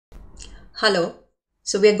Hello.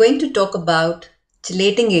 So we are going to talk about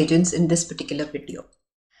chelating agents in this particular video.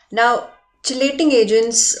 Now, chelating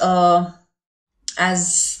agents,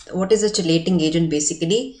 as what is a chelating agent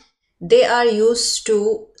basically? They are used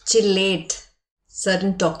to chelate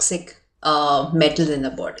certain toxic metals in the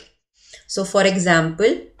body. So for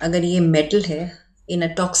example, अगर ये metal है in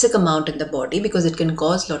a toxic amount in the body because it can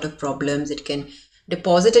cause a lot of problems, it can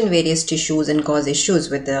deposit in various tissues and cause issues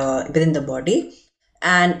within the body.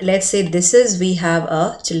 And let's say we have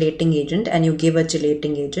a chelating agent and you give a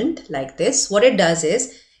chelating agent like this. What it does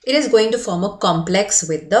is it is going to form a complex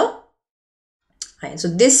with the ion. So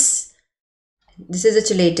this is a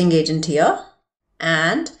chelating agent here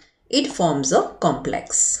and it forms a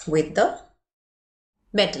complex with the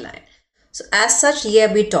metal ion. So as such ये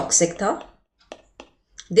अभी toxic था.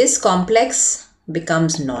 This complex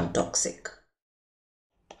becomes non-toxic.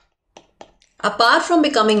 Apart from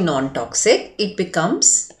becoming non-toxic, it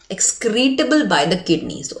becomes excretable by the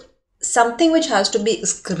kidneys. So, something which has to be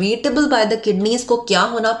excretable by the kidneys को क्या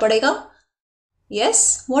होना पड़ेगा?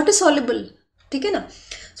 Yes, water soluble. ठीक है ना?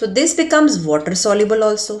 So this becomes water soluble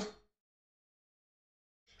also.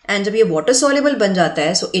 And जब ये water soluble बन जाता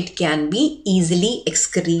है, so it can be easily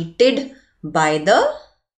excreted by the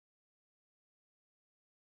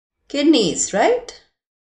kidneys, right?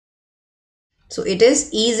 So it is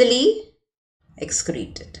easily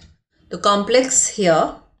excreted. The complex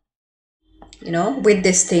here, with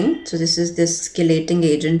this thing, so this is this chelating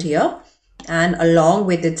agent here, and along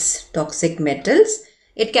with its toxic metals,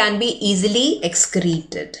 it can be easily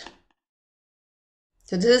excreted.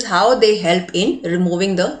 So this is how they help in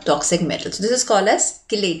removing the toxic metals. So this is called as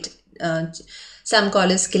chelate. Some call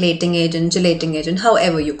it chelating agent, chelating agent,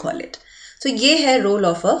 however you call it. So ये है role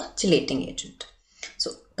of a chelating agent. So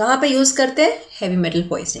कहाँ पे use करते हैं? Heavy metal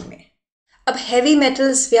poisoning में. Ab heavy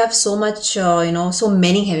metals, we have so much, so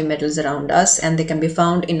many heavy metals around us, and they can be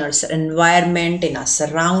found in our environment, in our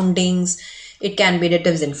surroundings. It can be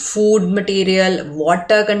additives in food material,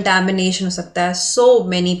 water contamination हो सकता है. So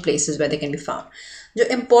many places where they can be found. जो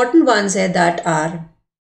important ones है that are,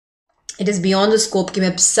 it is beyond the scope कि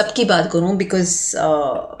मैं सबकी बात करूँ because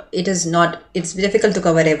it's difficult to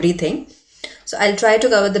cover everything. So I'll try to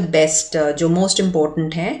cover the best, जो most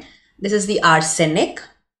important है. This is the arsenic,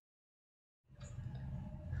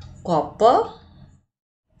 copper,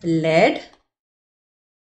 lead,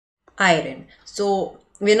 iron. So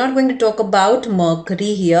we're not going to talk about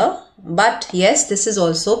mercury here, but yes, this is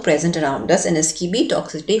also present around us and इसकी भी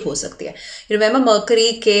toxicity हो सकती है. You remember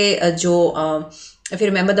mercury के if you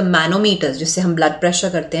remember the manometers जिससे हम blood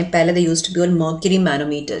pressure करते हैं, पहले they used to be on mercury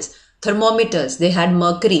manometers. Thermometers, they had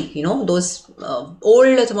mercury, those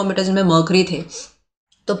old thermometers में mercury थे.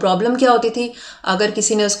 तो प्रॉब्लम क्या होती थी, अगर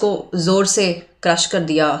किसी ने उसको जोर से क्रश कर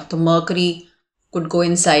दिया तो mercury could go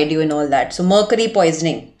inside you and all that. So mercury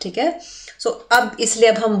poisoning, ठीक है. सो अब इसलिए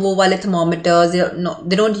अब हम वो वाले thermometers,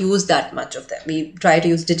 they don't use that much of that. We try to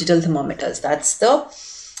use digital thermometers. That's the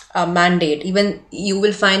mandate. Even you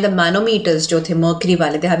will find the manometers जो थे मर्करी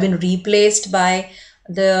वाले, they have been replaced by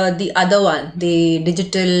the other one, the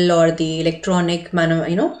digital or the electronic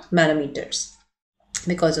manometers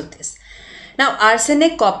because of this. Now,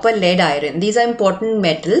 arsenic, copper, lead, iron, these are important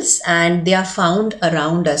metals and they are found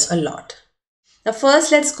around us a lot. Now,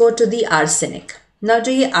 first let's go to the arsenic. Now,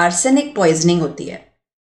 जो ये arsenic poisoning होती है,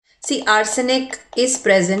 see, arsenic is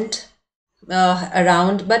present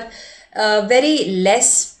around, but very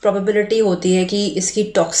less probability होती है कि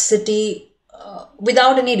इसकी toxicity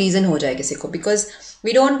without any reason हो जाए किसी को, because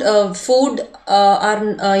we don't food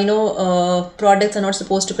products are not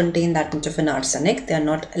supposed to contain that much of an arsenic. They are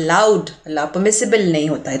not allowed permissible नहीं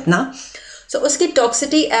होता इतना. So उसकी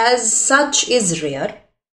toxicity as such is rare.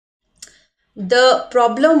 The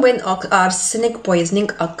problem when arsenic poisoning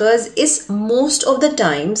occurs is most of the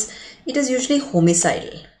times it is usually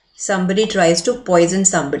homicidal. Somebody tries to poison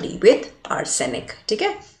somebody with arsenic, ठीक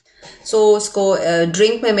है. So उसको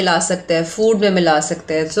drink में मिला सकते हैं, food में मिला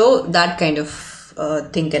सकते हैं. So that kind of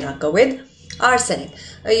thing can occur with arsenic.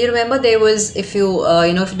 You remember there was, if you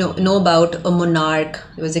know about a monarch,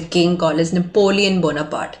 there was a king called as Napoleon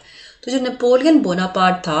Bonaparte. So जो Napoleon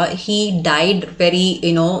Bonaparte था, he died very,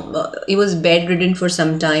 he was bedridden for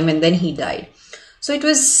some time and then he died. So it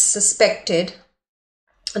was suspected,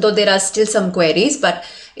 though there are still some queries, but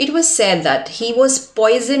it was said that he was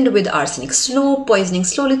poisoned with arsenic. Slow poisoning,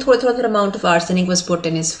 slowly थोड़ा amount of arsenic was put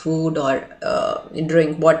in his food or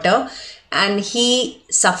drink water, and he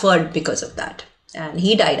suffered because of that and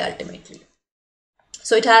he died ultimately.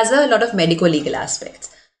 So it has a lot of medico legal aspects.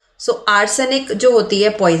 So arsenic जो होती है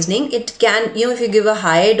poisoning, it can, if you give a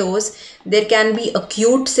high dose, there can be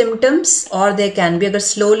acute symptoms, or there can be, अगर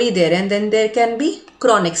slowly there, and then there can be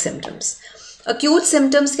chronic symptoms. Acute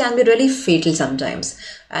symptoms can be really fatal sometimes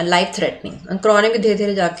and life threatening, and chronic धीरे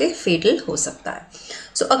धीरे जाके fatal हो सकता है.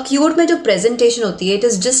 So acute में जो presentation होती है, it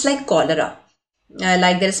is just like cholera.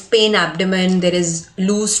 Like there is pain abdomen, there is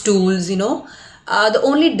loose stools, the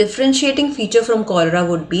only differentiating feature from cholera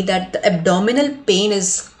would be that the abdominal pain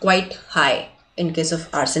is quite high in case of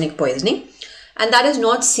arsenic poisoning, and that is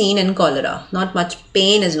not seen in cholera. Not much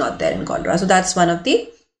pain is not there in cholera. So that's one of the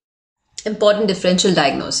important differential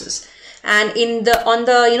diagnosis. And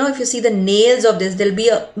if you see the nails of this, there'll be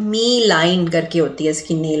a me line करके होती है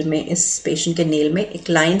इसकी nail में, इस patient के nail में एक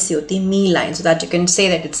line सी होती है, me line, so that you can say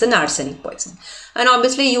that it's an arsenic poison. And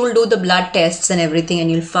obviously you will do the blood tests and everything,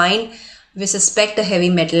 and you'll find, if you suspect a heavy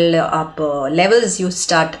metal levels, you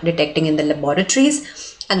start detecting in the laboratories,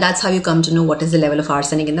 and that's how you come to know what is the level of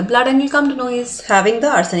arsenic in the blood, and you'll come to know he's having the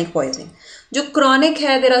arsenic poisoning. जो chronic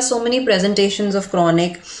है, there are so many presentations of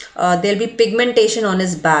chronic. There'll be pigmentation on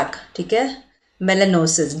his back, ठीक है,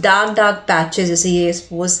 melanosis, dark patches. जैसे ये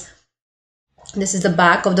suppose this is the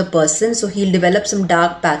back of the person, so he'll develop some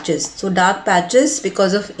dark patches. So dark patches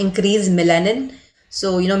because of increased melanin.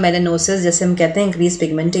 So melanosis, जैसे हम कहते हैं, increased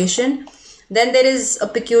pigmentation. Then there is a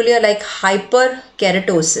peculiar like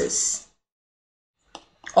hyperkeratosis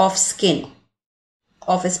of skin,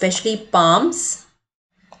 of especially palms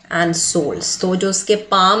and soles. तो जो उसके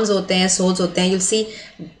palms होते हैं, soles होते हैं, you'll see,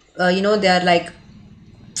 they are like,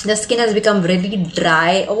 the skin has become really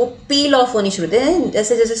dry, और वो peel off होनी शुरू होते हैं,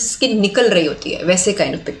 जैसे जैसे skin निकल रही होती है, वैसे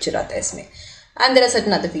kind of picture आता है इसमें. And there are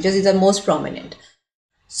certain other features, these are most prominent.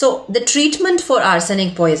 So the treatment for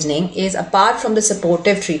arsenic poisoning is, apart from the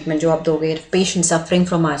supportive treatment जो आप दोगे patient suffering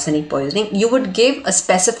from arsenic poisoning, you would give a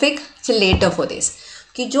specific chelator for this,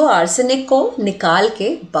 कि जो arsenic को निकाल के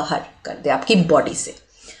बाहर कर दे आपकी body से.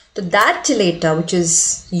 So that chelator which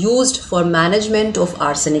is used for management of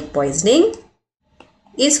arsenic poisoning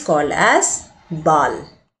is called as BAL,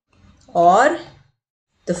 or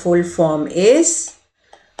the full form is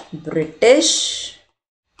British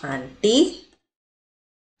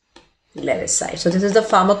Anti-Levicide. So this is the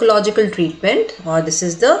pharmacological treatment, or this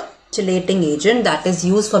is the chelating agent that is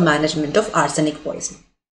used for management of arsenic poisoning.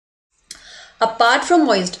 Apart from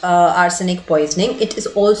arsenic poisoning, it is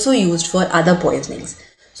also used for other poisonings.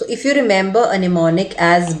 So if you remember a mnemonic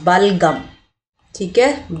as balgam, ठीक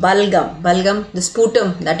है, balgam, the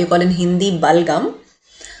sputum that you call in Hindi balgam.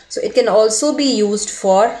 So it can also be used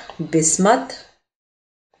for bismuth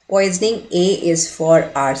poisoning. A is for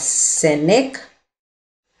arsenic,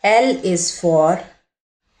 L is for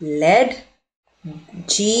lead,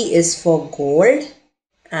 G is for gold,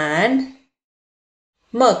 and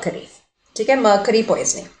mercury. ठीक है, mercury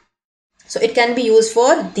poisoning. So it can be used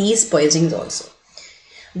for these poisonings also.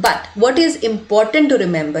 But what is important to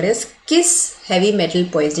remember is किस heavy metal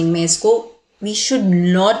poisoning में इसको we should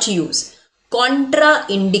not use.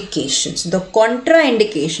 Contraindications. The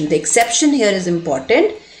contraindication, the exception here is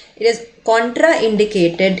important. It is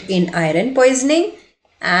contraindicated in iron poisoning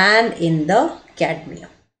and in the cadmium.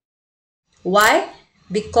 Why?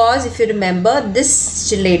 Because if you remember, this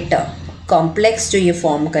chelator complex जो ये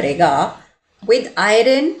form करेगा with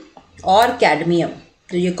iron or cadmium,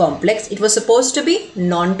 तो ये complex, it was supposed to be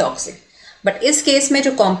non-toxic, but इस case में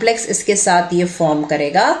जो complex इसके साथ ये form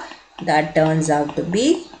करेगा, that turns out to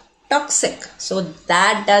be toxic. So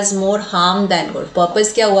that does more harm than good.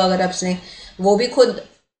 Purpose क्या हुआ अगर आपने वो भी खुद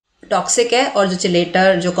toxic है और जो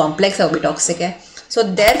chelator जो complex है वो भी toxic है. So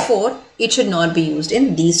therefore it should not be used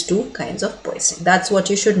in these two kinds of poisoning. That's what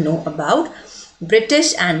you should know about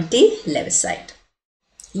British Anti-Levicide.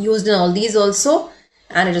 Used in all these also,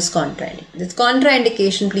 and it is contraindicated. This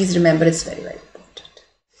contraindication, please remember, it's very, very important.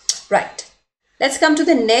 Right. Let's come to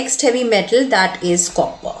the next heavy metal, that is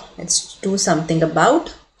copper. Let's do something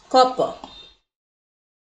about copper.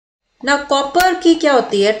 Now, copper की क्या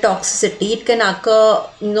होती है toxicity? It can occur,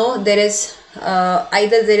 there is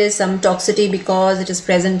either there is some toxicity because it is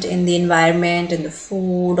present in the environment, in the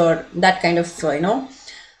food, or that kind of,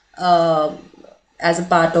 as a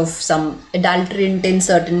part of some adulterant in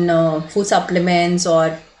certain food supplements,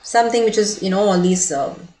 or something which is, all these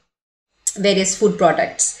various food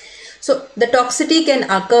products. So the toxicity can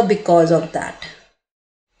occur because of that.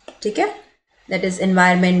 Okay? That is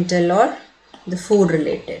environmental or the food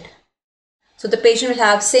related. So the patient will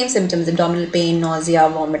have same symptoms, abdominal pain, nausea,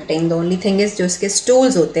 vomiting. The only thing is, जो इसके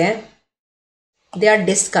stools होते हैं, they are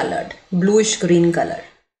discolored, bluish green color.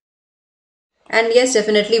 And yes,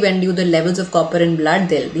 definitely when due the levels of copper in blood,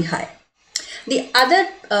 they'll be high. The other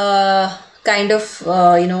kind of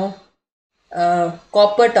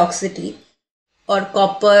copper toxicity or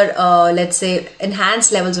copper, let's say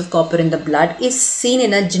enhanced levels of copper in the blood is seen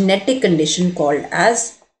in a genetic condition called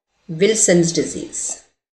as Wilson's disease.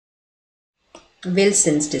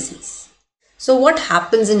 Wilson's disease. So what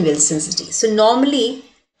happens in Wilson's disease? So normally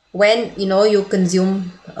when you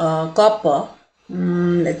consume copper,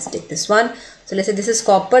 let's take this one. So let's say this is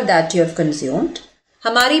copper that you have consumed.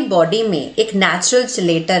 हमारी body में एक natural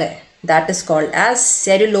chelator है that is called as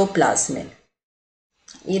ceruloplasmin.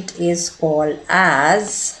 It is called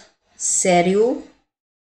as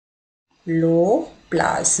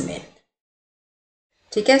ceruloplasmin.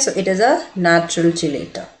 ठीक है, so it is a natural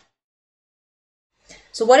chelator.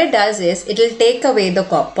 So what it does is it will take away the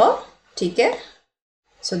copper. ठीक है,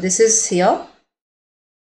 so this is here,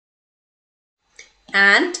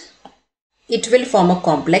 and it will form a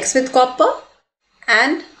complex with copper,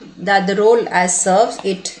 and that the role as serves,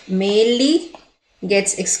 it mainly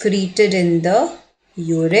gets excreted in the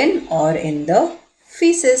urine or in the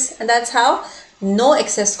feces, and that's how no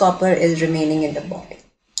excess copper is remaining in the body.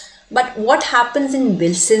 But what happens in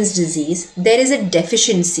Wilson's disease? There is a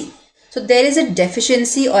deficiency. So there is a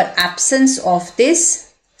deficiency or absence of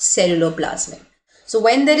this ceruloplasmin. So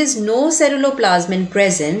when there is no ceruloplasmin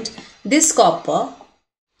present, this copper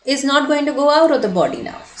is not going to go out of the body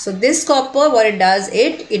now. So this copper, what it does,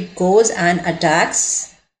 it goes and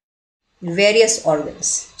attacks various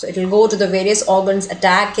organs. So it will go to the various organs,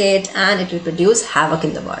 attack it, and it will produce havoc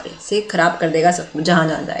in the body. See, खराब कर देगा सब कुछ, जहाँ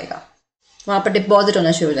जहाँ जाएगा वहाँ पर deposit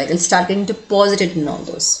होना शुरू हो जाएगा. It'll start getting deposited in all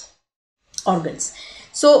those organs.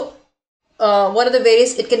 So what are the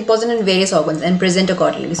various? It can deposit in various organs and present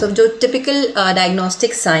accordingly. So जो typical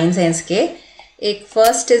diagnostic signs हैं इसके, एक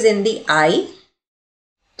first is in the eye.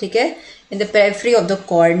 ठीक है, in the periphery of the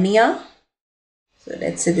cornea. So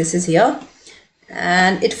let's say this is here,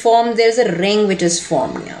 and there's a ring which is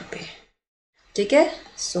formed यहाँ पे. ठीक है,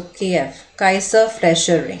 so KF,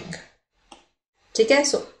 Kaiser-Fleischer ring. ठीक है,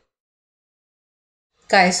 so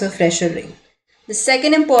Kaiser-Fleischer ring. The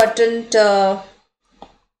second important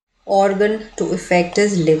organ to affect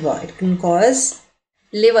is liver. It can cause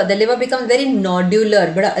liver. The liver becomes very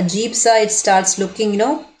nodular. बड़ा अजीब सा, it starts looking,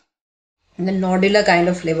 the nodular kind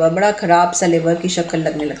of liver. बड़ा खराब सा liver की शक्ल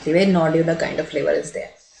लगने लगती है. Very nodular kind of liver is there.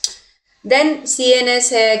 Then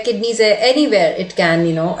CNS है, kidneys है, anywhere it can,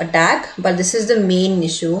 attack. But this is the main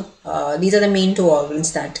issue. These are the main two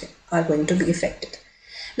organs that are going to be affected.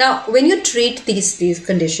 Now, when you treat these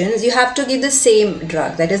conditions, you have to give the same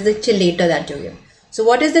drug. That is the chelator that you give. So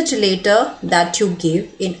what is the chelator that you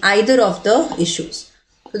give in either of the issues?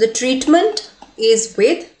 So the treatment is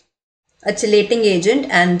with a chelating agent,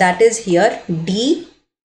 and that is here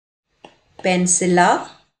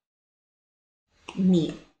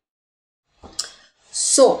D-penicillamine.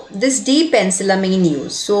 So this D-penicillamine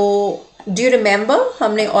use. So do you remember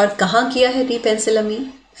हमने और कहाँ किया है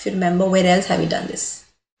D-penicillamine? If you remember, where else have we done this?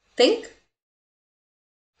 Think.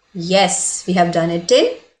 Yes, we have done it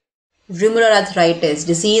in rheumatoid arthritis,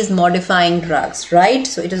 disease modifying drugs, right?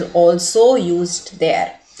 So it is also used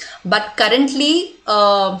there. But currently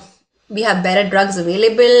we have better drugs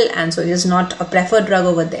available, and so it is not a preferred drug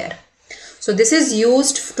over there. So this is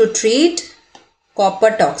used to treat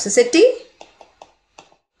copper toxicity,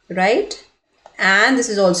 right? And this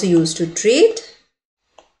is also used to treat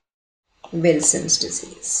Wilson's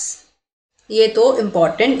disease. ये तो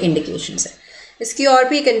important indications है. इसकी और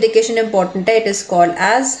भी एक indication important है. It is called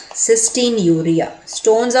as cystinuria.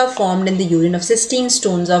 Stones are formed in the urine of cystine.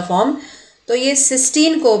 Stones are formed. तो ये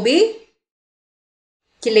cystine को भी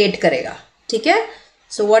chelate करेगा. ठीक है?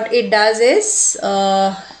 So what it does is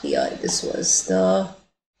here this was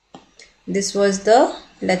the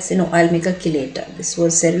let's say, no, I'll make a chelator. This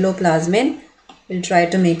was ceruloplasmin. We'll try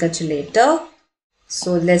to make a chelator.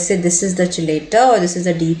 So let's say this is the chelator, or this is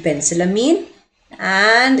the D-penicillamine,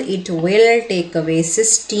 and it will take away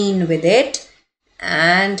cystine with it,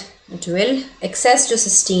 and it will excess to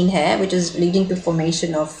cystine hai, which is leading to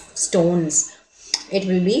formation of stones. It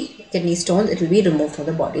will be kidney stones. It will be removed from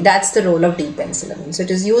the body. That's the role of D-penicillamine. So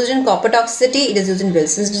it is used in copper toxicity. It is used in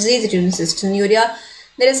Wilson's disease. It is used in cystinuria.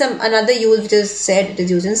 There is another use which is said it is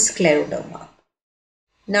used in scleroderma.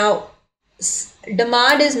 Now,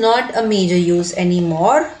 DMARD is not a major use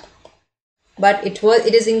anymore, but it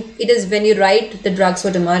is when you write the drugs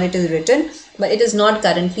for DMARD, it is written, but it is not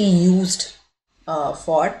currently used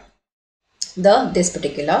for this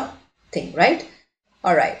particular thing, right?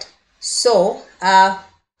 All right. So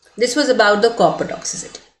this was about the copper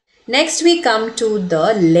toxicity. Next we come to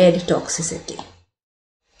the lead toxicity.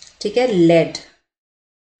 Okay, lead.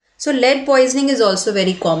 So lead poisoning is also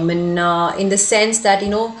very common in the sense that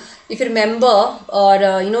if you remember, or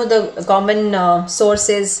the common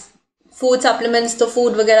sources, food supplements, तो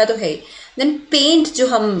food वगैरह तो है. Then paint जो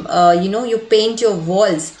हम you paint your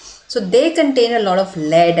walls, so they contain a lot of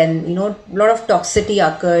lead, and a lot of toxicity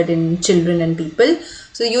occurred in children and people.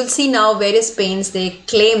 So you'll see now various paints, they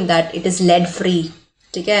claim that it is lead free,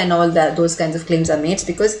 okay, and all that, those kinds of claims are made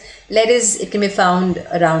because lead it can be found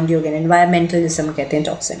around you again. Environmental जिसे हम कहते हैं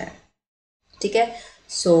toxin है, ठीक है.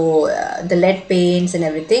 So the lead paints and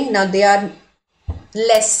everything, now they are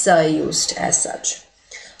less used as such.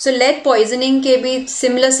 So lead poisoning के भी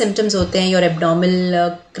similar symptoms होते हैं. Your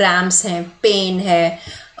abdominal cramps हैं, pain है,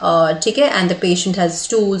 ठीक है, and the patient has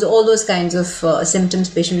stools, all those kinds of symptoms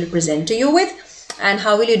patient will present to you with. And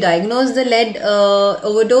how will you diagnose the lead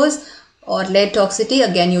overdose or lead toxicity?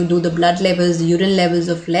 Again, you do the blood levels, the urine levels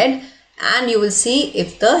of lead, and you will see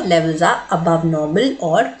if the levels are above normal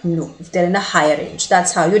or no, if they're in a higher range.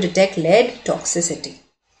 That's how you detect lead toxicity.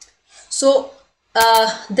 So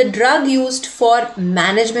the drug used for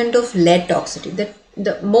management of lead toxicity,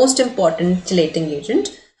 the most important chelating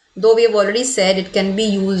agent, though we have already said it can be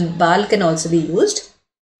used, BAL can also be used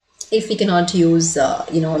if we cannot use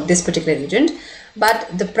this particular agent.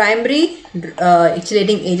 But the primary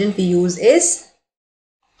chelating agent we use is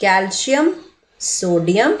calcium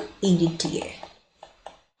sodium EDTA,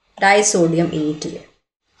 disodium EDTA.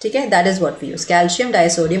 Okay, that is what we use, calcium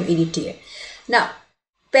disodium EDTA. Now,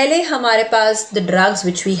 पहले हमारे पास the drugs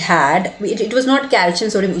which we had, it was not calcium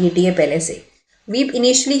sodium EDTA पहले से. We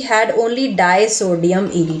initially had only disodium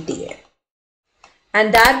EDTA,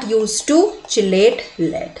 and that used to chelate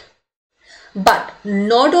lead. But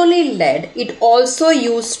not only lead, it also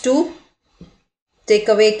used to take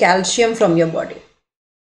away calcium from your body.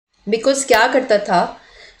 Because क्या करता था,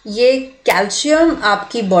 ये calcium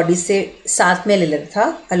आपकी body से साथ में ले लेता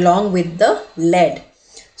था along with the lead.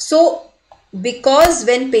 So because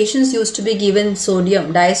when patients used to be given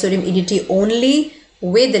sodium, disodium EDTA only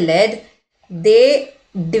with lead, they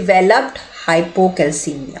developed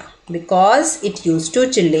hypocalcemia because it used to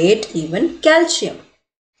chelate even calcium.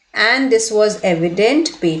 And this was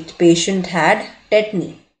evident, patient had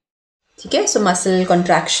tetany. Okay, so muscle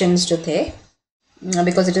contractions जो थे,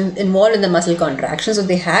 because it is involved in the muscle contraction, so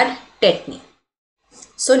they had tetany.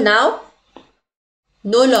 So now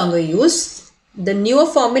no longer used. The newer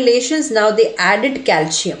formulations, now they added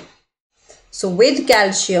calcium. So with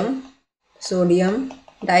calcium, sodium,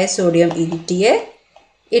 disodium EDTA,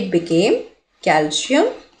 it became calcium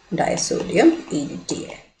disodium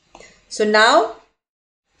EDTA. So now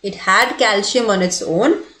it had calcium on its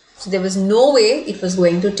own, so there was no way it was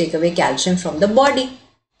going to take away calcium from the body,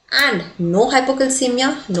 and no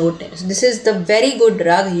hypocalcemia, no tetany. So this is the very good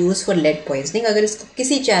drug used for lead poisoning. अगर इसको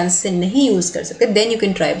किसी chance से नहीं use कर सकते, then you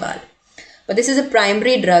can try BAL. But this is a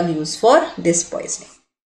primary drug used for this poisoning.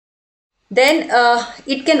 Then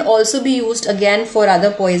it can also be used again for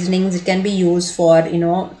other poisonings. It can be used for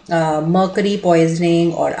mercury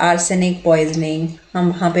poisoning or arsenic poisoning.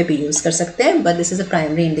 हम वहाँ पे भी use कर सकते हैं. But this is a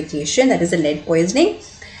primary indication, that is a lead poisoning.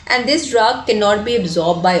 And this drug cannot be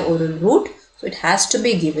absorbed by oral route, so it has to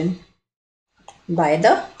be given by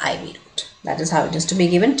the IV route. That is how it has to be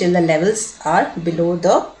given till the levels are below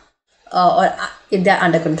the or if they are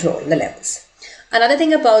under control, the levels. Another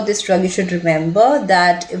thing about this drug, you should remember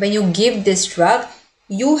that when you give this drug,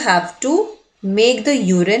 you have to make the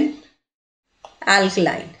urine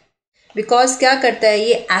alkaline. Because क्या करता है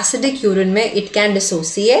ये acidic urine में, it can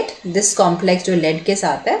dissociate this complex जो lead के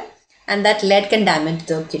साथ है, and that lead can damage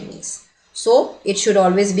the kidneys. So it should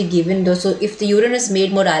always be given though. So if the urine is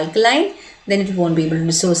made more alkaline, then it won't be able to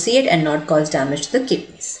dissociate and not cause damage to the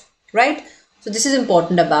kidneys, right? So this is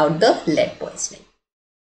important about the lead poisoning.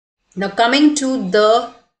 Now coming to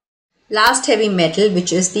the last heavy metal,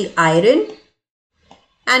 which is the iron.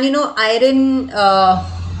 And iron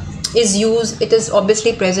is used, it is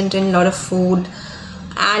obviously present in a lot of food,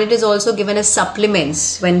 and it is also given as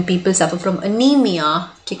supplements when people suffer from anemia,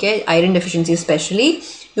 okay, iron deficiency especially,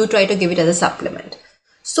 you try to give it as a supplement.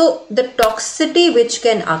 So the toxicity which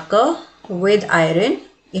can occur with iron,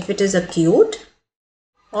 if it is acute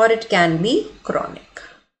or it can be chronic.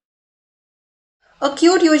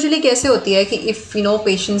 Acute usually कैसे होती है कि if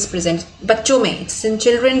patients present, बच्चों में, it's in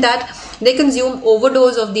children that they consume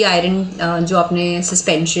overdose of the iron, जो आपने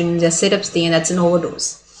suspensions या syrups दिए, that's an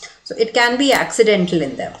overdose. So it can be accidental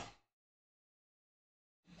in them.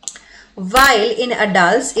 While in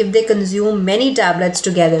adults, if they consume many tablets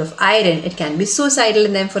together of iron, it can be suicidal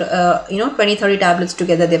in them. For 20-30 tablets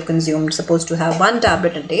together they've consumed, supposed to have 1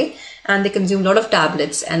 tablet a day, and they consume a lot of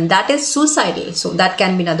tablets, and that is suicidal. So that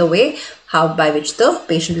can be another way by which the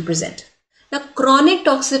patient will present. Now, chronic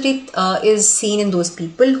toxicity is seen in those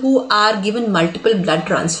people who are given multiple blood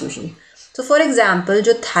transfusion. So, for example,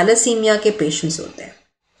 जो thalassemia के patients होते हैं,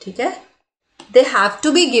 ठीक है, they have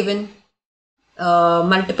to be given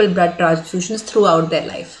multiple blood transfusions throughout their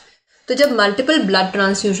life. तो जब multiple blood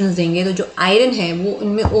transfusions देंगे तो जो iron है वो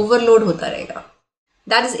उनमें overload होता रहेगा.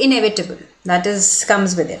 That is inevitable. That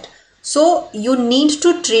comes with it. So you need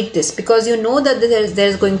to treat this because you know that there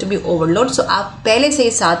is going to be overload. So आप पहले से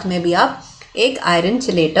ही साथ में भी आप एक आयरन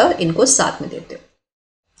चिलेटर इनको साथ में देते हो.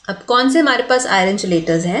 अब कौन से हमारे पास आयरन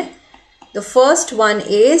चिलेटर्स हैं? The first one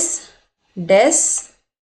is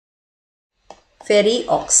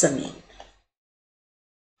desferrioxamine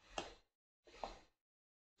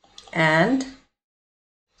and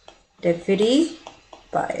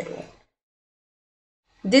deferriprone.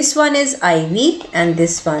 This one is IV and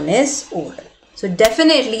this one is oral. So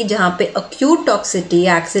definitely जहाँ पे acute toxicity,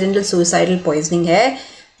 accidental suicidal poisoning है,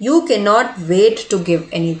 you cannot wait to give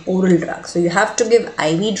any oral drug. So you have to give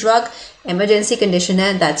IV drug, emergency condition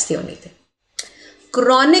है, that's the only thing.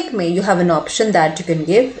 Chronic में you have an option that you can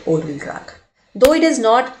give oral drug. Though it is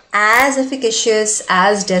not as efficacious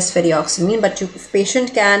as desferrioxamine, but if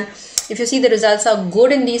patient can, if you see the results are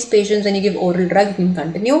good in these patients when you give oral drug, you can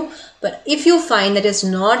continue. But if you find that it's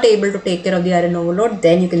not able to take care of the iron overload,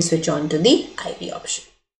 then you can switch on to the IV option.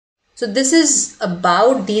 So this is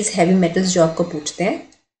about these heavy metals जो आपको पूछते हैं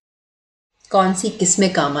कौन सी किस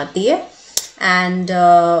में काम आती है. And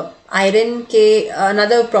iron के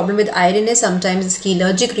another problem with iron is sometimes इसकी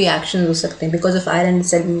allergic reactions हो सकते हैं because of iron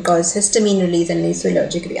itself can cause histamine release and leads to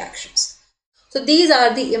allergic reactions. So these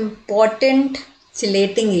are the important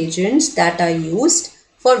chelating agents that are used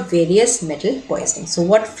for various metal poisoning. So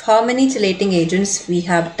how many chelating agents we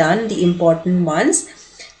have done, the important ones.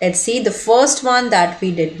 Let's see, the first one that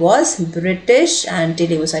we did was British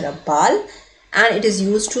anti-leucine BAL, and it is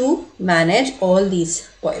used to manage all these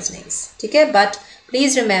poisonings. Okay, but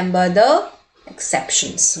please remember the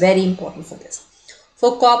exceptions, very important for this.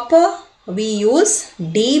 For copper, we use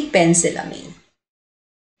D-penicillamine.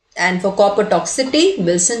 And for copper toxicity,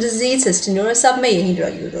 Wilson disease, cystinuria, सब में यही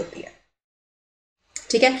drug use होती है.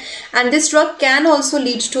 ठीक है? And this drug can also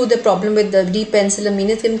lead to the problem with the D-penicillamine.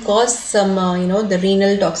 It can cause some, the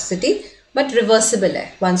renal toxicity, but reversible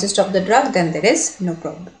है. Once you stop the drug, then there is no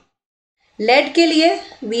problem. Lead के लिए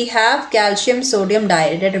we have calcium sodium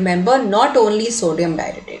diaretate. Remember, not only sodium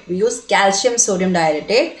diaretate. We use calcium sodium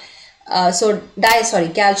diaretate.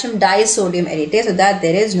 Calcium disodium erytate, so that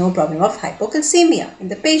there is no problem of hypocalcemia in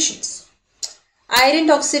the patients. Iron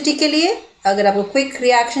toxicity के लिए अगर आपको quick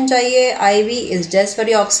reaction चाहिए, IV is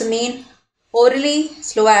desferrioxamine, orally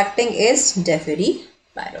slow acting is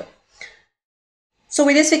deferriprone. So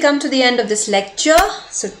with this we come to the end of this lecture.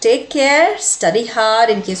 So take care, study hard.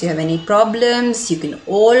 In case you have any problems, you can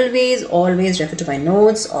always refer to my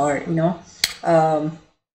notes or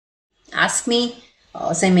ask me.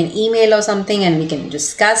 Send me an email or something and we can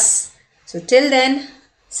discuss. So till then,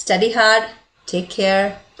 study hard, take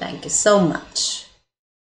care. Thank you so much.